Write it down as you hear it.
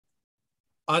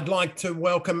I'd like to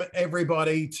welcome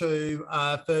everybody to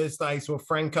Thursdays with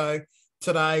Franco.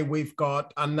 Today we've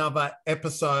got another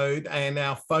episode, and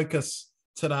our focus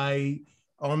today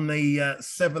on the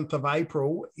 7th of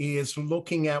April is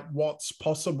looking at what's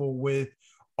possible with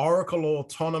Oracle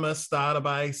Autonomous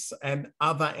Database and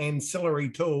other ancillary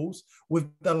tools with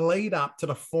the lead up to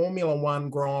the Formula One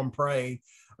Grand Prix.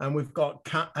 And we've got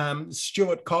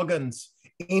Stuart Coggins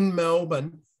in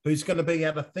Melbourne, who's going to be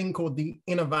at a thing called the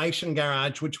Innovation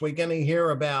Garage, which we're going to hear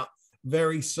about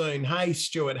very soon. Hey,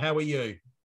 Stuart, how are you?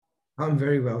 I'm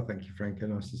very well, thank you, Franco.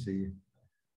 Nice to see you.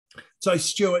 So,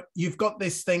 Stuart, you've got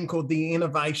this thing called the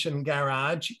Innovation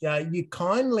Garage. You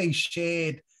kindly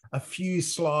shared a few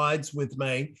slides with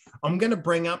me. I'm going to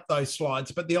bring up those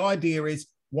slides, but the idea is,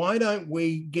 why don't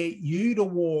we get you to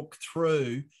walk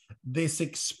through this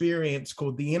experience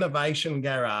called the Innovation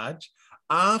Garage,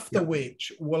 after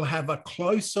which we'll have a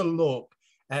closer look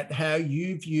at how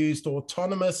you've used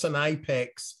Autonomous and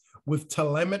Apex with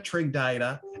telemetry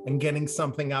data and getting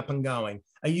something up and going.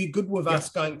 Are you good with us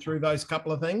going through those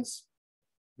couple of things?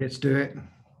 Let's do it.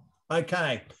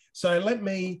 Okay, so let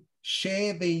me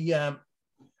share the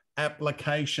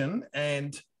application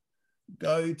and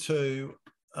go to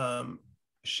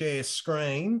share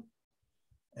screen.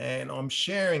 And I'm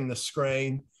sharing the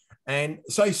screen. And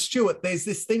so, Stuart, there's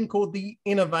this thing called the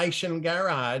Innovation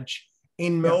Garage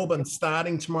in Melbourne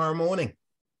starting tomorrow morning.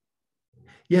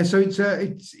 Yeah, so it's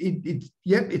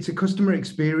a customer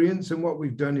experience, and what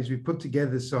we've done is we've put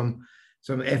together some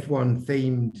F1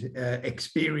 themed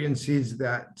experiences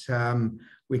that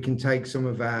we can take some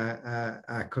of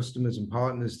our customers and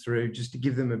partners through, just to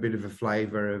give them a bit of a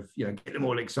flavour of, get them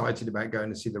all excited about going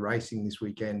to see the racing this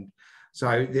weekend.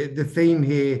 So the theme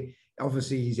here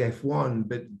obviously is F1,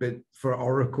 but for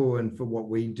Oracle and for what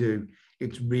we do,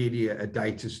 it's really a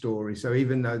data story. So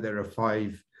even though there are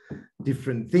 5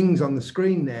 different things on the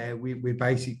screen there, we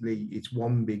basically, it's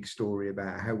one big story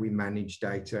about how we manage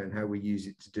data and how we use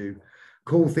it to do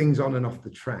cool things on and off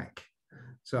the track.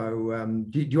 So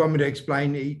do you want me to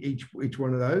explain each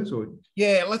one of those? Or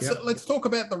let's talk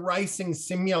about the racing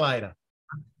simulator.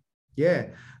 Yeah,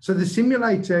 so the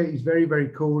simulator is very, very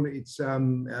cool. It's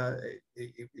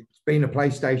been a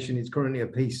PlayStation. It's currently a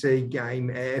PC game,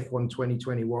 F1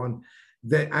 2021,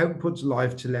 that outputs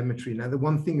live telemetry. Now, the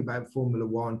one thing about Formula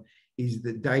One is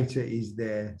that data is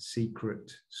their secret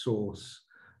source.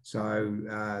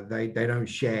 So they don't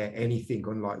share anything,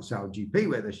 unlike GP,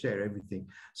 where they share everything.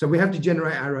 So we have to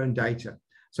generate our own data.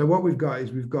 So what we've got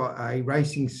is we've got a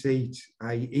racing seat,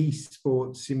 a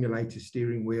eSports simulator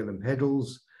steering wheel and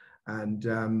pedals, and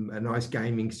a nice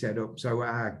gaming setup, so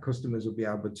our customers will be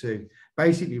able to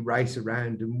basically race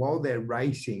around. And while they're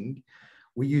racing,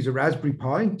 we use a Raspberry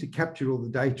Pi to capture all the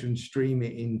data and stream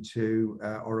it into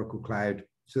Oracle Cloud.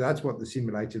 So that's what the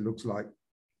simulator looks like.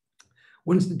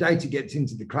 Once the data gets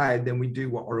into the cloud, then we do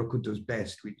what Oracle does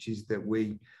best, which is that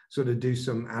we sort of do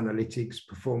some analytics,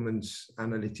 performance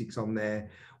analytics on there.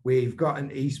 We've got an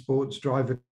eSports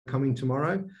driver coming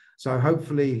tomorrow, so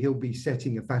hopefully he'll be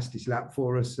setting a fastest lap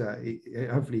for us.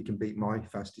 Hopefully he can beat my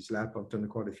fastest lap. I've done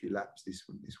quite a few laps this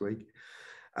week.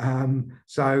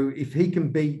 So if he can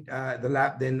beat the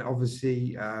lap, then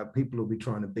obviously people will be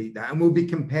trying to beat that, and we'll be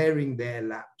comparing their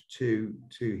lap to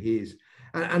his.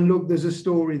 And look, there's a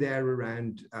story there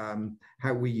around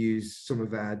how we use some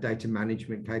of our data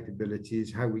management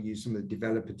capabilities, how we use some of the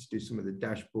developers to do some of the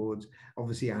dashboards,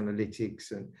 obviously analytics,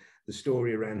 and the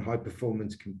story around high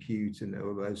performance compute and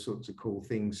all those sorts of cool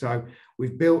things. So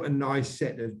we've built a nice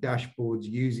set of dashboards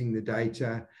using the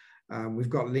data. We've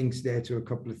got links there to a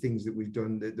couple of things that we've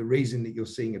done. The reason that you're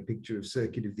seeing a picture of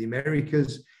Circuit of the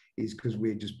Americas is because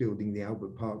we're just building the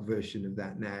Albert Park version of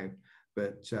that now.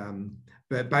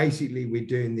 But basically, we're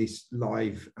doing this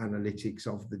live analytics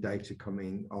of the data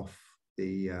coming off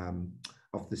the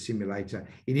simulator.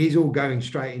 It is all going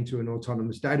straight into an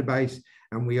autonomous database,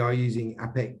 and we are using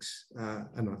Apex,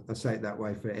 and I say it that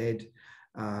way for Ed.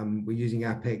 We're using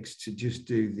Apex to just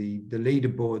do the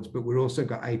leaderboards, but we've also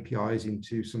got APIs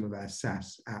into some of our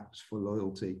SaaS apps for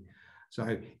loyalty.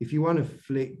 So if you want to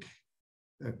flick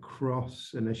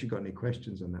across, unless you've got any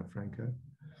questions on that, Franco.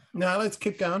 No, let's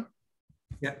keep going.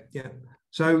 Yeah.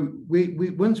 So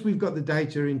we once we've got the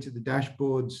data into the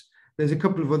dashboards, there's a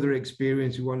couple of other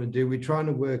experiences we want to do. We're trying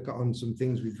to work on some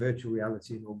things with virtual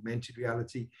reality and augmented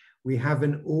reality. We have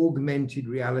an augmented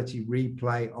reality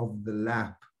replay of the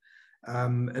lap.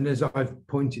 And as I've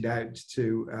pointed out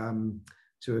to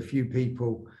a few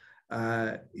people,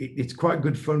 it's quite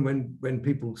good fun when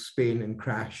people spin and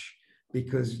crash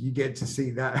because you get to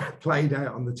see that played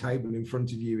out on the table in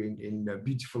front of you in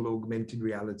beautiful augmented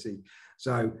reality.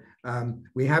 So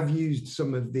we have used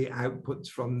some of the outputs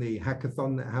from the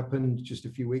hackathon that happened just a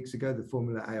few weeks ago, the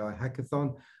Formula AI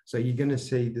hackathon. So you're going to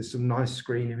see there's some nice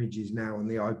screen images now on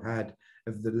the iPad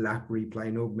of the lap replay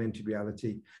in augmented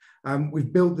reality.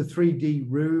 We've built the 3D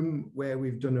room where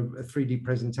we've done a 3D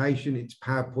presentation. It's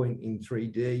PowerPoint in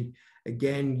 3D.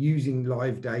 Again, using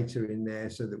live data in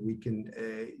there so that we can,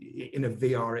 in a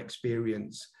VR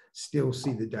experience, still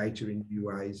see the data in new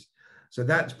ways. So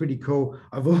that's pretty cool.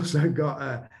 I've also got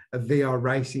a VR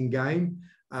racing game,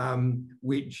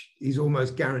 which is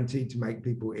almost guaranteed to make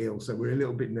people ill. So we're a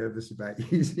little bit nervous about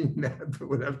using that, but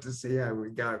we'll have to see how we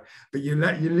go. But you're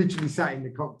literally sat in the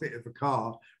cockpit of a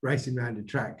car racing around a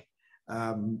track.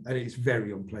 And it's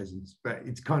very unpleasant, but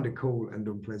it's kind of cool and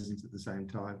unpleasant at the same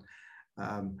time.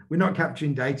 We're not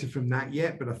capturing data from that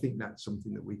yet, but I think that's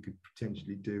something that we could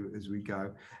potentially do as we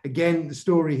go. Again, the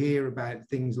story here about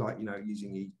things like, you know,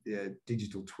 using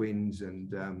digital twins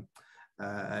and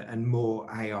more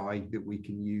AI that we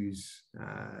can use,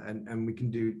 and we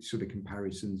can do sort of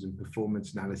comparisons and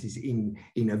performance analysis in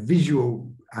a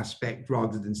visual aspect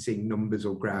rather than seeing numbers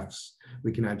or graphs.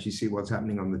 We can actually see what's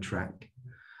happening on the track.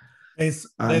 There's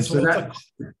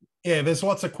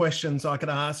lots of questions I could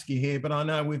ask you here, but I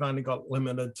know we've only got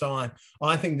limited time.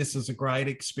 I think this is a great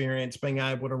experience, being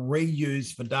able to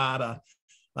reuse the data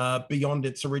beyond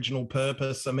its original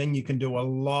purpose. I mean, you can do a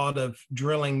lot of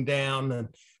drilling down and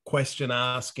question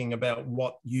asking about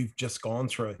what you've just gone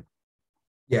through.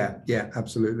 Yeah,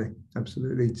 absolutely.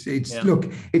 Look,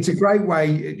 it's a great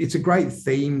way, it's a great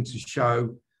theme to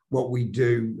show what we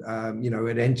do, you know,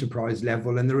 at enterprise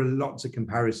level. And there are lots of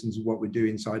comparisons of what we do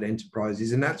inside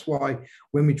enterprises. And that's why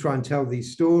when we try and tell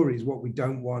these stories, what we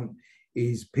don't want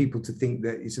is people to think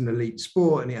that it's an elite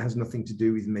sport and it has nothing to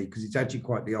do with me, because it's actually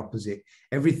quite the opposite.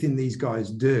 Everything these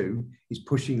guys do is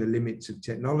pushing the limits of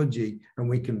technology, and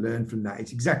we can learn from that.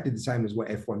 It's exactly the same as what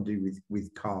F1 do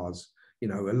with cars. You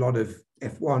know, a lot of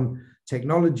F1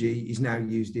 technology is now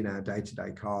used in our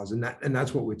day-to-day cars, and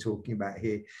that's what we're talking about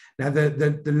here. Now,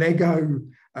 the Lego,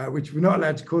 which we're not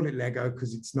allowed to call it Lego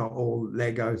because it's not all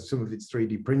Lego. Some of it's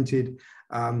 3D printed.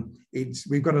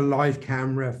 We've got a live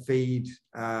camera feed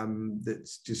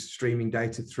that's just streaming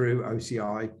data through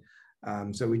OCI.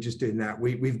 So we're just doing that.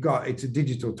 It's a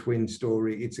digital twin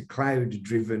story. It's a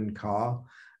cloud-driven car.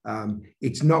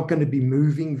 It's not going to be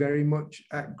moving very much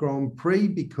at Grand Prix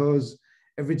because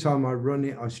every time I run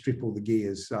it, I strip all the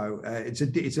gears. So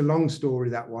it's a long story,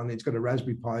 that one. It's got a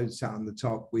Raspberry Pi sat on the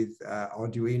top with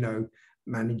Arduino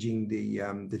managing the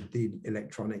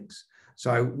electronics.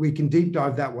 So we can deep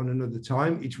dive that one another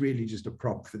time. It's really just a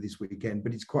prop for this weekend,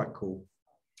 but it's quite cool.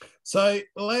 So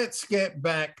let's get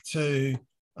back to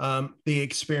the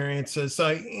experiences.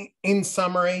 So in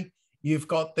summary, you've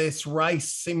got this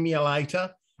race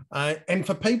simulator. And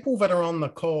for people that are on the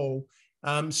call,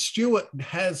 Stuart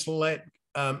has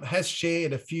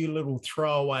shared a few little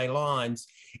throwaway lines.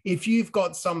 If you've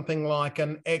got something like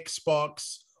an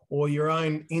Xbox or your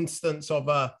own instance of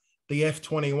the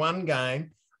F21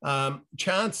 game,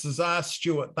 chances are,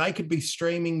 Stuart, they could be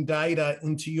streaming data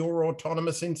into your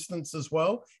autonomous instance as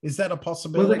well. Is that a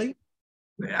possibility?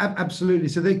 Well, absolutely.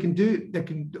 So they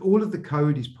can all of the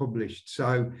code is published.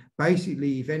 So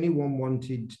basically, if anyone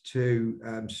wanted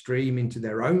to stream into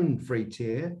their own free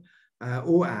tier,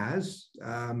 or our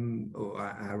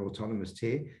autonomous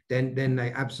tier, then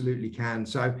they absolutely can.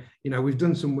 So, you know, we've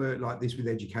done some work like this with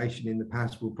education in the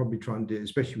past. We'll probably try and do,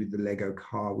 especially with the Lego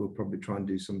car, we'll probably try and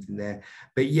do something there.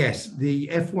 But yes, the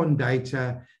F1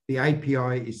 data, the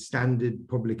API is standard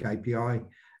public API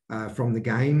from the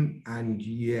game. And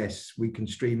yes, we can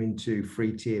stream into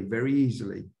free tier very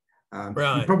easily.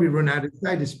 Right. You probably run out of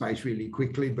data space really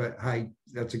quickly, but hey,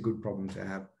 that's a good problem to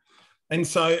have. And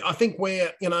so I think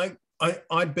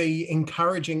I'd be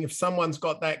encouraging, if someone's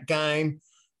got that game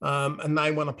and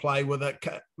they want to play with it,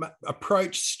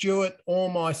 approach Stuart or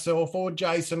myself or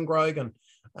Jason Grogan,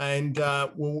 and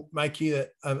we'll make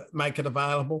it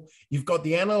available. You've got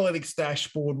the analytics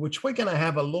dashboard, which we're going to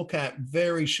have a look at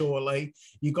very shortly.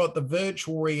 You've got the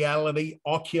virtual reality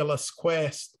Oculus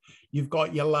Quest. You've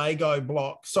got your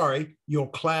your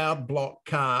cloud block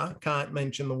car. Can't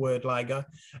mention the word Lego.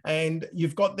 And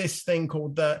you've got this thing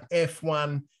called the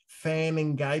F1 fan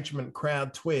engagement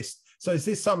crowd twist. So is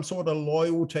this some sort of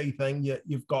loyalty thing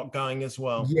you've got going as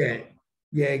well?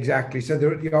 Yeah, exactly. So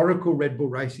the Oracle Red Bull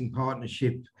Racing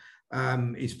partnership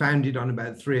is founded on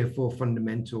about 3 or 4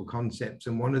 fundamental concepts.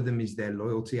 And one of them is their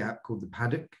loyalty app called the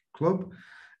Paddock Club.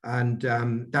 And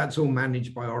that's all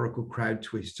managed by Oracle Crowd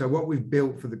Twist. So what we've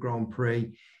built for the Grand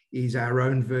Prix is our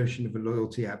own version of a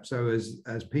loyalty app. So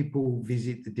as people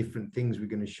visit the different things we're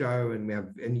going to show,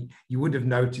 and you would have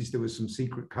noticed there was some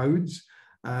secret codes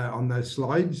on those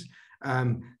slides.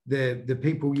 The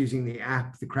people using the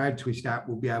app, the TwF app,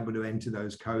 will be able to enter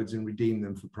those codes and redeem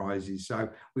them for prizes. So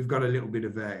we've got a little bit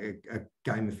of a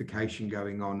gamification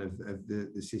going on of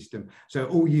the system. So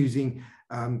all using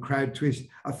TwF.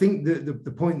 I think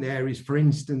the point there is, for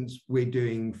instance, we're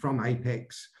doing from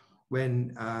Apex,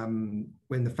 when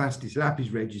the fastest lap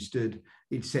is registered,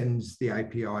 it sends the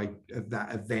API of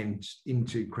that event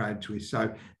into TwF.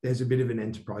 So there's a bit of an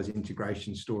enterprise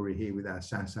integration story here with our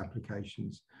SaaS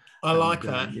applications. I like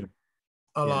that.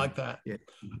 I like that. Yeah.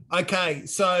 Okay,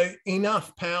 so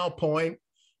enough PowerPoint.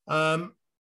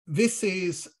 This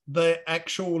is the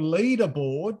actual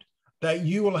leaderboard that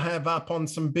you will have up on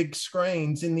some big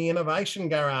screens in the Innovation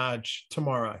Garage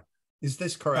tomorrow. Is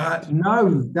this correct?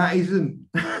 No, that isn't.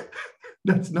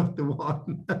 That's not the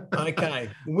one. Okay,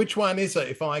 which one is it?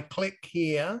 If I click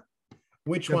here,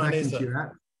 which one is it?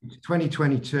 It's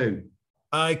 2022.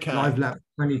 Okay. Live Lab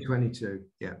 2022.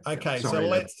 Yeah. Okay, so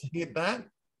let's hit that.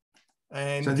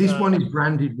 And so this one is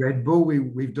branded Red Bull.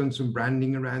 We've done some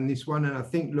branding around this one, and I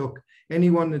think, look,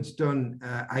 anyone that's done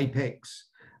Apex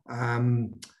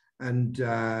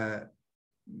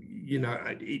you know,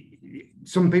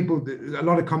 some people, a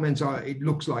lot of comments are, it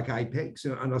looks like Apex,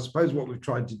 and I suppose what we've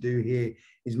tried to do here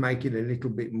is make it a little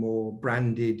bit more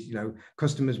branded. You know,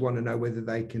 customers want to know whether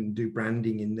they can do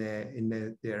branding in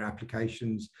their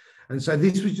applications, and so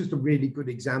this was just a really good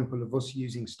example of us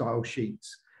using style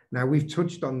sheets. Now, we've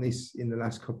touched on this in the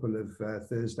last couple of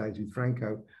Thursdays with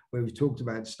Franco, where we've talked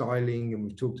about styling and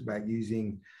we've talked about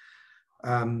using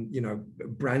you know,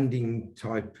 branding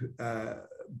type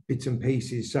bits and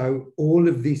pieces. So all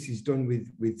of this is done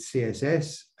with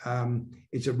CSS.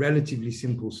 It's a relatively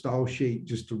simple style sheet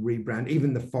just to rebrand.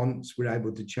 Even the fonts, we're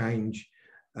able to change,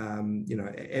 you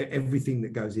know, everything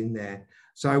that goes in there.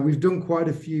 So we've done quite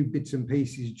a few bits and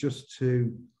pieces just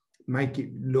to make it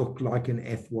look like an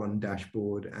F1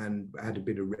 dashboard and add a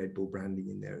bit of Red Bull branding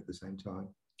in there at the same time.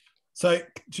 So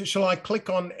shall I click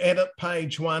on edit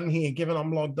page 1 here, given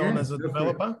I'm logged on as a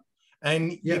developer?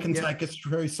 And you can take us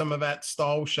through some of that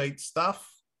style sheet stuff.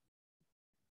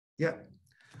 Yeah.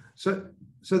 So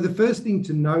the first thing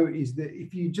to note is that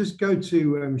if you just go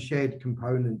to shared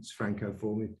components, Franco,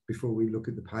 for me, before we look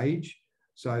at the page.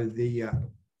 So the,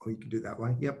 or you can do it that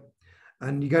way. Yep.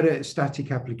 And you go to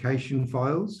static application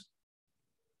files.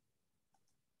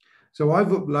 So I've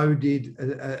uploaded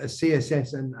a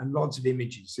CSS and lots of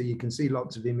images. So you can see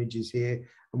lots of images here.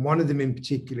 And one of them in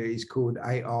particular is called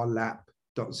arlap.css.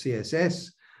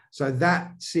 So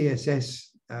that CSS,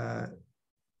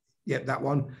 that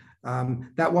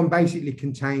one basically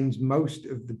contains most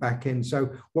of the backend. So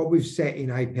what we've set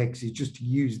in Apex is just to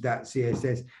use that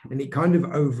CSS, and it kind of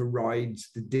overrides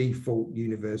the default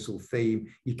universal theme.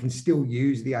 You can still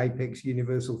use the Apex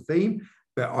universal theme,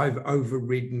 but I've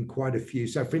overridden quite a few.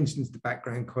 So for instance, the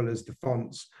background colors, the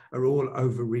fonts are all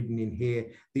overridden in here.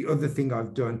 The other thing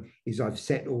I've done is I've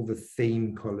set all the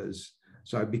theme colors.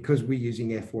 So because we're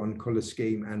using F1 color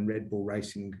scheme and Red Bull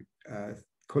Racing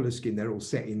color scheme, they're all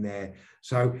set in there.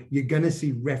 So you're going to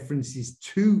see references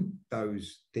to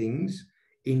those things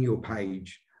in your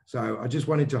page. So I just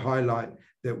wanted to highlight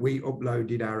that we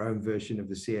uploaded our own version of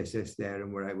the CSS there,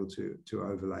 and we're able to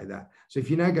overlay that. So if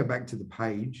you now go back to the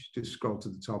page, just scroll to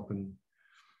the top and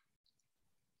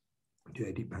do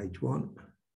edit page 1.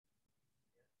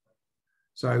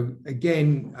 So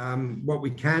again, what we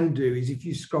can do is if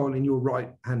you scroll in your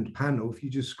right-hand panel, if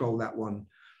you just scroll that one,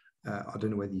 I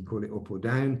don't know whether you call it up or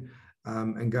down,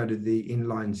 and go to the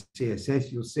inline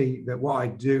CSS, you'll see that what I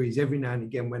do is every now and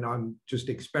again, when I'm just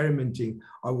experimenting,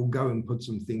 I will go and put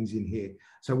some things in here.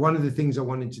 So one of the things I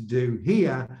wanted to do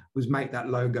here was make that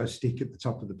logo stick at the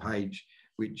top of the page,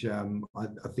 which I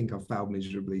think I failed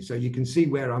miserably. So you can see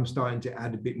where I'm starting to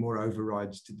add a bit more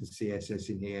overrides to the CSS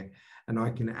in here, and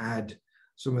I can add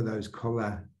some of those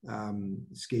color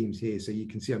schemes here. So you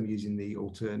can see I'm using the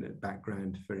alternate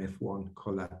background for F1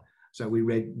 color. So we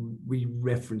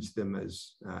reference them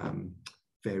as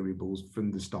variables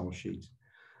from the style sheet.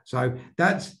 So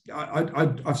that's,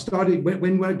 I've started,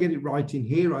 when I get it right in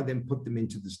here, I then put them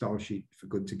into the style sheet for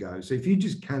good to go. So if you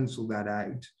just cancel that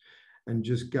out and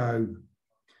just go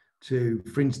to,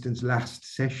 for instance,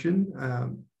 last session,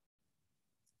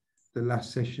 the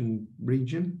last session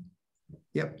region.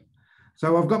 Yep.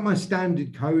 So I've got my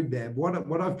standard code there.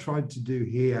 What I've tried to do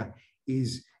here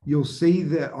is you'll see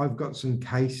that I've got some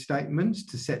case statements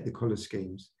to set the color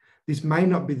schemes. This may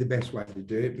not be the best way to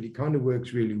do it, but it kind of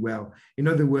works really well. In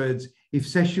other words, if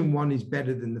session 1 is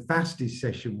better than the fastest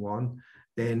session 1,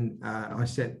 then I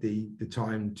set the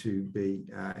time to be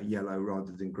yellow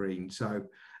rather than green. So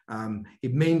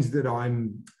it means that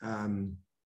I'm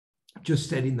just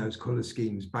setting those color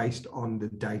schemes based on the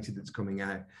data that's coming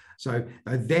out. So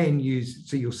I then use,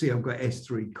 so you'll see I've got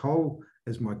S3 Col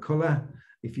as my color.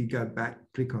 If you go back,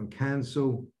 click on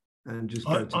cancel and just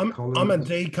go to the column. I'm a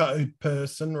decode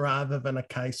person rather than a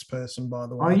case person, by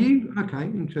the way. Are you? Okay,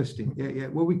 interesting. Yeah, yeah.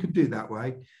 Well, we could do it that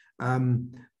way.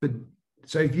 But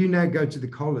so if you now go to the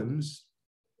columns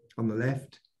on the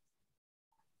left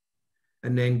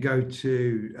and then go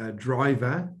to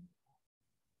driver,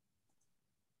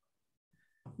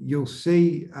 you'll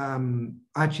see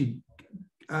actually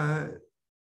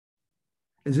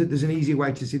there's an easy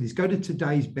way to see this. Go to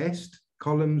today's best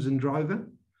columns and driver,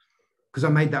 because I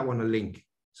made that one a link.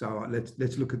 So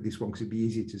let's look at this one because it'd be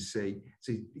easier to see.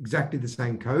 So exactly the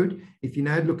same code. If you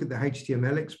now look at the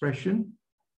HTML expression,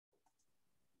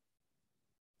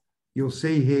 you'll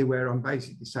see here where I'm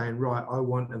basically saying, right, I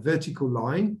want a vertical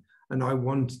line and I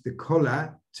want the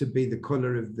color to be the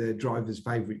color of the driver's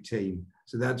favorite team.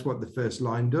 So that's what the first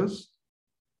line does.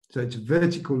 So it's a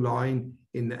vertical line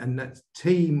and that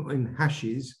team in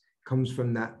hashes comes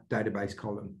from that database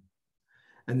column.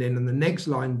 And then on the next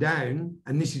line down,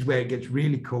 and this is where it gets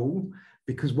really cool,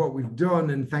 because what we've done,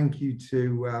 and thank you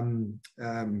to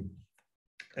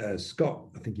Scott,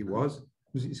 I think it was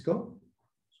it Scott?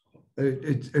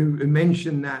 Who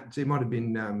mentioned that, it might have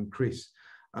been Chris,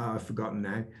 I've forgotten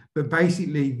now, but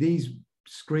basically these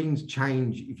screens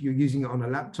change. If you're using it on a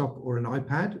laptop or an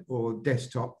iPad or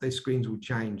desktop, their screens will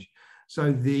change.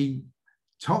 So the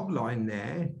top line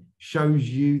there shows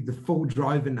you the full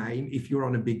driver name if you're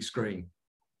on a big screen.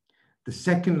 The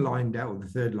second line down, or the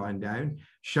third line down,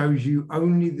 shows you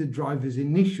only the driver's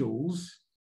initials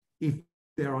if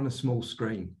they're on a small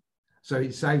screen. So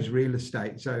it saves real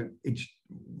estate. So it's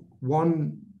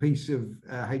one piece of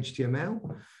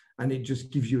HTML, and it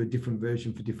just gives you a different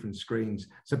version for different screens.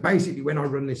 So basically, when I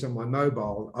run this on my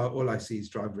mobile, all I see is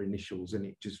driver initials, and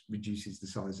it just reduces the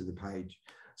size of the page.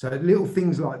 So little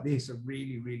things like this are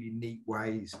really, really neat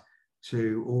ways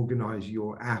to organize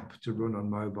your app to run on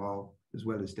mobile as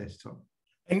well as desktop.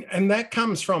 And that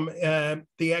comes from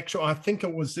the actual, I think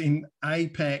it was in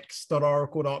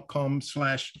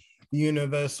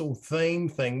apex.oracle.com/universal theme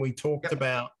thing. We talked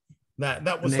about that.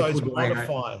 That was those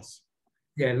modifiers.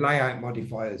 Yeah, layout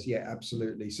modifiers. Yeah,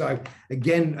 absolutely. So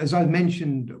again, as I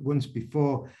mentioned once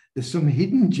before, there's some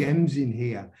hidden gems in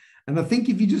here. And I think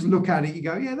if you just look at it, you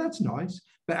go, yeah, that's nice.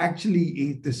 But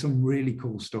actually, there's some really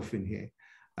cool stuff in here.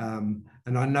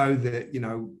 And I know that, you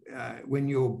know, when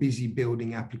you're busy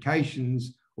building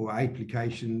applications or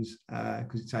applications,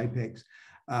 because it's Apex,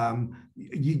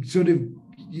 you sort of,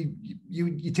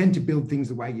 you tend to build things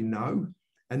the way you know.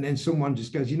 And then someone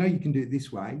just goes, you know, you can do it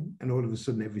this way. And all of a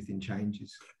sudden, everything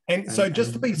changes. And so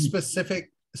just to be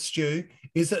specific, Stu,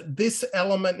 is it this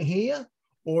element here?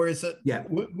 Or is it, yeah,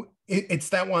 it's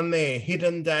that one there,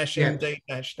 hidden dash MD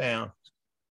dash down?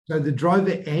 So the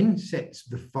driver N sets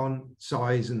the font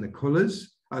size and the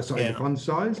colors. The font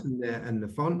size and the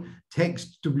font.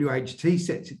 Text WHT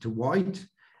sets it to white.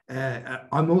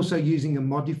 I'm also using a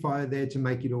modifier there to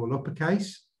make it all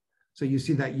uppercase. So you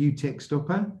see that U text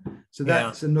upper. So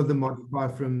that's another modifier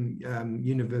from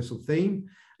Universal Theme.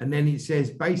 And then it says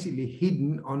basically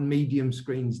hidden on medium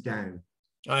screens down.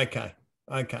 Okay.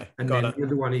 Okay. And then the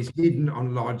other one is hidden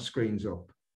on large screens up.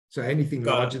 So anything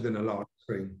larger than a large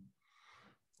screen.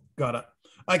 Got it.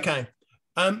 Okay.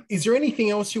 Is there anything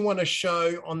else you want to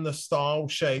show on the style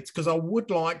sheets? Because I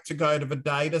would like to go to the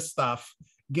data stuff,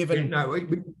 given... No,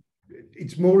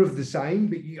 it's more of the same,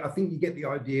 but I think you get the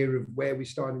idea of where we're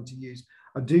starting to use.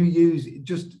 I do use,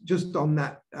 just on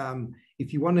that,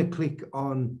 if you want to click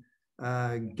on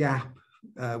gap,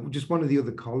 just one of the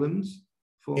other columns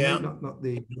for me, not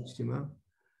the HTML.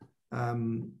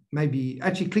 Maybe,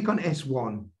 actually click on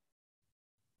S1.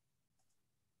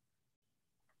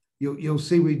 You'll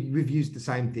see we've used the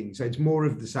same thing. So it's more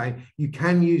of the same. You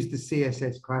can use the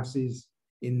CSS classes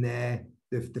in there,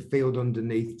 the field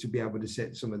underneath, to be able to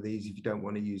set some of these if you don't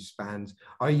want to use spans.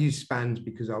 I use spans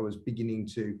because I was beginning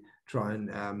to try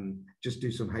and just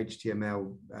do some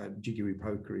HTML jiggery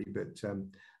pokery. But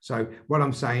so what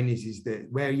I'm saying is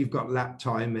that where you've got lap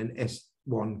time and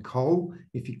S1 col,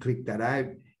 if you click that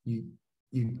out, if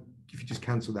you just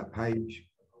cancel that page.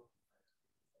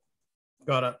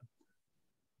 Got it.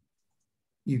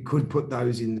 You could put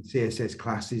those in the CSS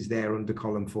classes there under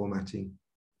column formatting,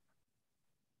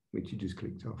 which you just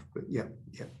clicked off. But yeah.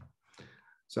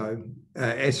 So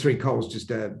S3 col is just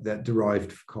that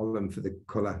derived column for the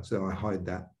color. So I hide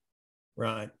that.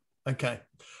 Right. Okay.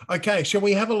 Okay. Shall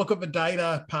we have a look at the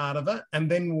data part of it, and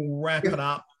then we'll wrap it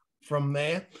up from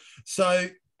there? So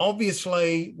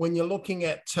obviously, when you're looking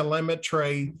at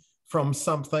telemetry from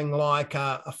something like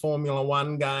a Formula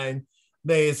One game,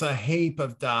 there's a heap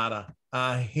of data,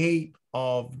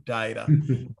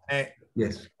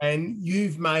 Yes. And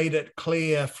you've made it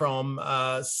clear from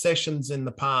sessions in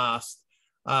the past,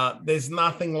 there's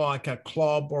nothing like a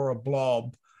clob or a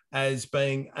blob as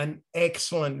being an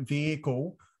excellent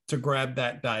vehicle to grab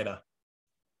that data.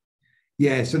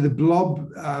 Yeah, so the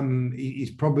blob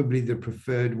is probably the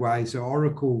preferred way. So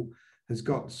Oracle has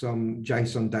got some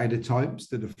JSON data types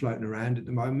that are floating around at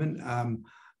the moment.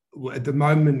 At the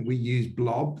moment, we use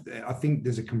blob. I think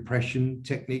there's a compression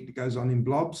technique that goes on in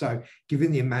blob. So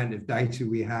given the amount of data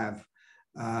we have,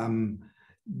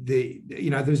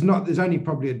 there's only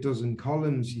probably a dozen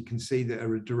columns you can see that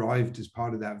are derived as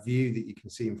part of that view that you can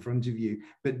see in front of you.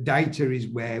 But data is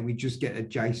where we just get a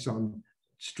JSON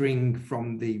string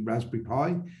from the Raspberry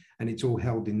Pi, and it's all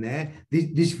held in there.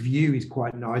 This view is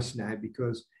quite nice now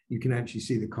because you can actually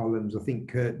see the columns. I think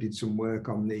Kurt did some work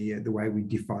on the way we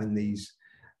define these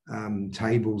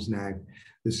tables now.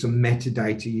 There's some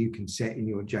metadata you can set in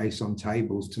your JSON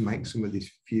tables to make some of this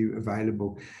view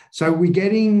available. So we're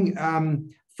getting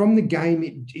from the game,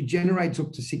 it generates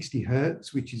up to 60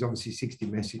 hertz, which is obviously 60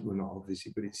 messages. Well, not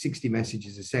obviously, but it's 60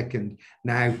 messages a second.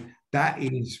 Now that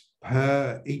is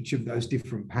per each of those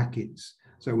different packets.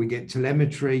 So we get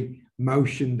telemetry,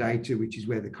 motion data, which is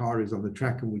where the car is on the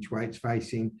track and which way it's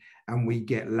facing, and we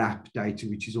get lap data,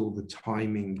 which is all the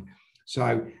timing.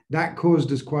 So that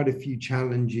caused us quite a few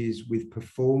challenges with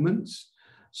performance.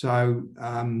 So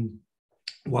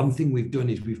one thing we've done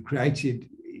is we've created,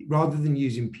 rather than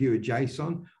using pure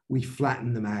JSON, we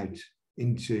flatten them out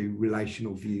into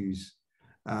relational views.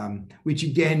 Which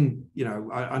again,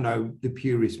 I know the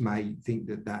purists may think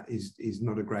that is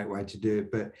not a great way to do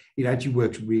it, but it actually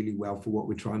works really well for what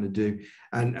we're trying to do.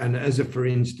 And as for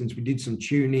instance, we did some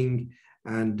tuning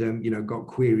and, got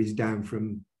queries down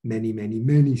from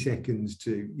many seconds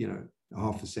to,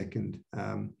 half a second.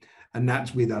 And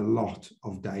that's with a lot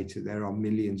of data. There are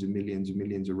millions and millions and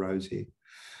millions of rows here.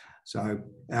 So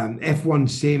F1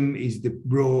 sim is the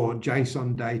raw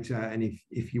JSON data, and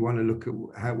if you want to look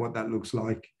at what that looks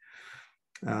like,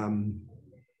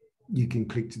 you can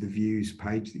click to the views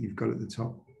page that you've got at the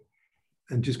top,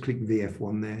 and just click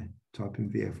VF1 there. Type in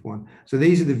VF1. So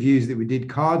these are the views that we did.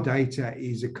 Car data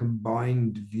is a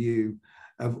combined view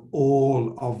of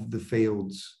all of the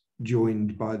fields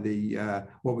joined by the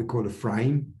what we call a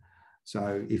frame.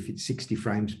 So if it's 60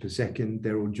 frames per second,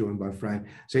 they're all joined by frame.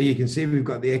 So you can see we've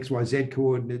got the XYZ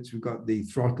coordinates, we've got the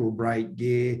throttle, brake,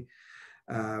 gear,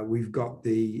 we've got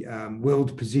the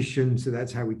world position. So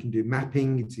that's how we can do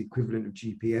mapping. It's the equivalent of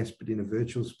GPS, but in a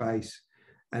virtual space.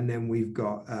 And then we've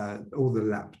got all the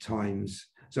lap times.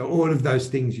 So all of those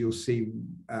things you'll see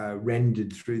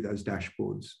rendered through those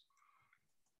dashboards.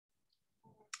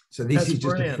 So this is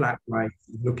just a flat way of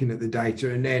looking at the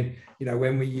data. And then,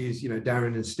 when we use,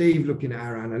 Darren and Steve looking at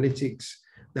our analytics,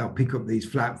 they'll pick up these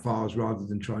flat files rather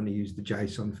than trying to use the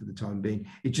JSON for the time being.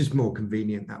 It's just more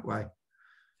convenient that way.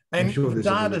 And the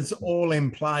data's all in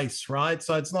place, right?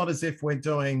 So it's not as if we're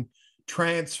doing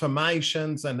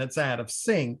transformations and it's out of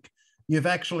sync. You've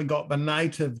actually got the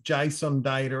native JSON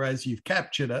data as you've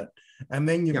captured it. And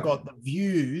then you've got the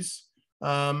views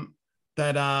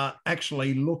that are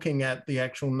actually looking at the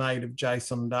actual native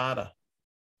JSON data.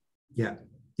 Yeah,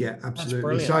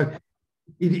 absolutely. So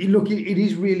it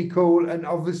is really cool. And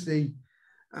obviously,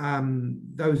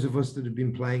 those of us that have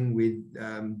been playing with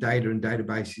data and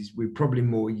databases, we're probably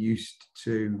more used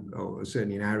to, or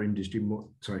certainly in our industry,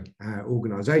 our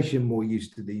organization, more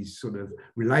used to these sort of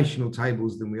relational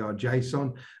tables than we are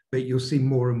JSON. But you'll see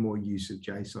more and more use of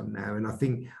JSON now. And I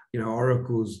think,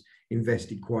 Oracle's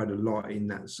invested quite a lot in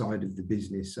that side of the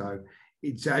business. So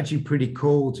it's actually pretty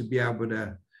cool to be able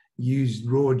to use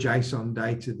raw JSON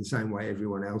data the same way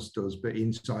everyone else does, but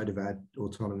inside of our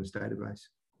autonomous database.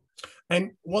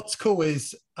 And what's cool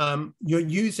is you're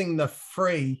using the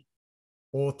free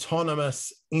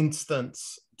autonomous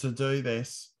instance to do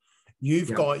this.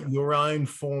 You've got your own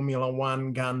Formula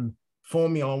One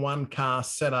car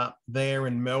set up there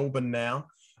in Melbourne now,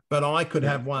 but I could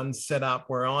have one set up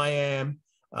where I am.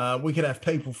 We could have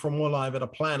people from all over the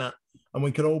planet, and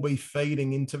we could all be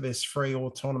feeding into this free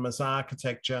autonomous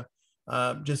architecture,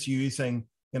 just using,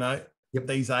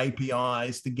 these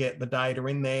APIs to get the data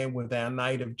in there with our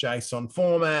native JSON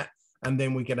format. And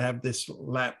then we could have this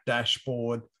lap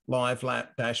dashboard, live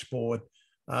lap dashboard,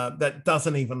 that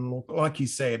doesn't even look, like you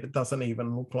said, it doesn't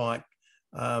even look like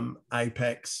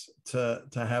Apex to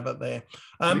have it there.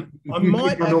 If you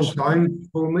click on all time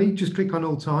for me, just click on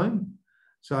all time.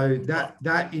 So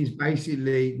that is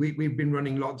basically, we've been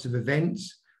running lots of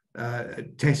events,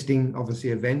 testing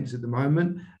obviously events at the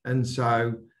moment. And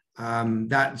so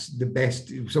that's the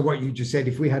best. So what you just said,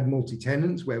 if we had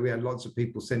multi-tenants where we had lots of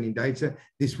people sending data,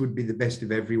 this would be the best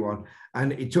of everyone.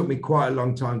 And it took me quite a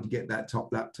long time to get that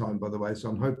top lap time, by the way. So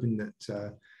I'm hoping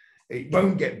that it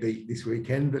won't get beat this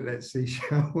weekend, but let's see,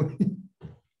 shall we?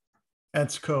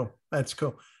 That's cool. That's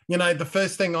cool. You know, the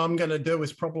first thing I'm going to do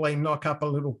is probably knock up a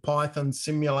little Python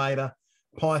simulator,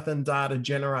 Python data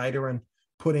generator, and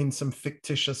put in some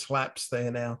fictitious laps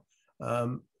there now,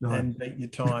 nice. And beat your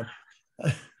time.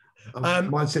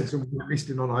 Might set some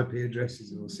listing on IP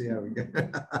addresses and we'll see how we go.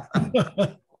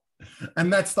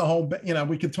 And that's the whole, you know,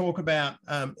 we could talk about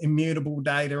immutable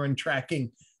data and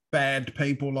tracking bad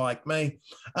people like me.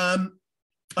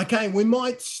 Okay, we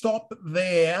might stop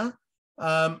there.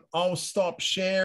 I'll stop sharing.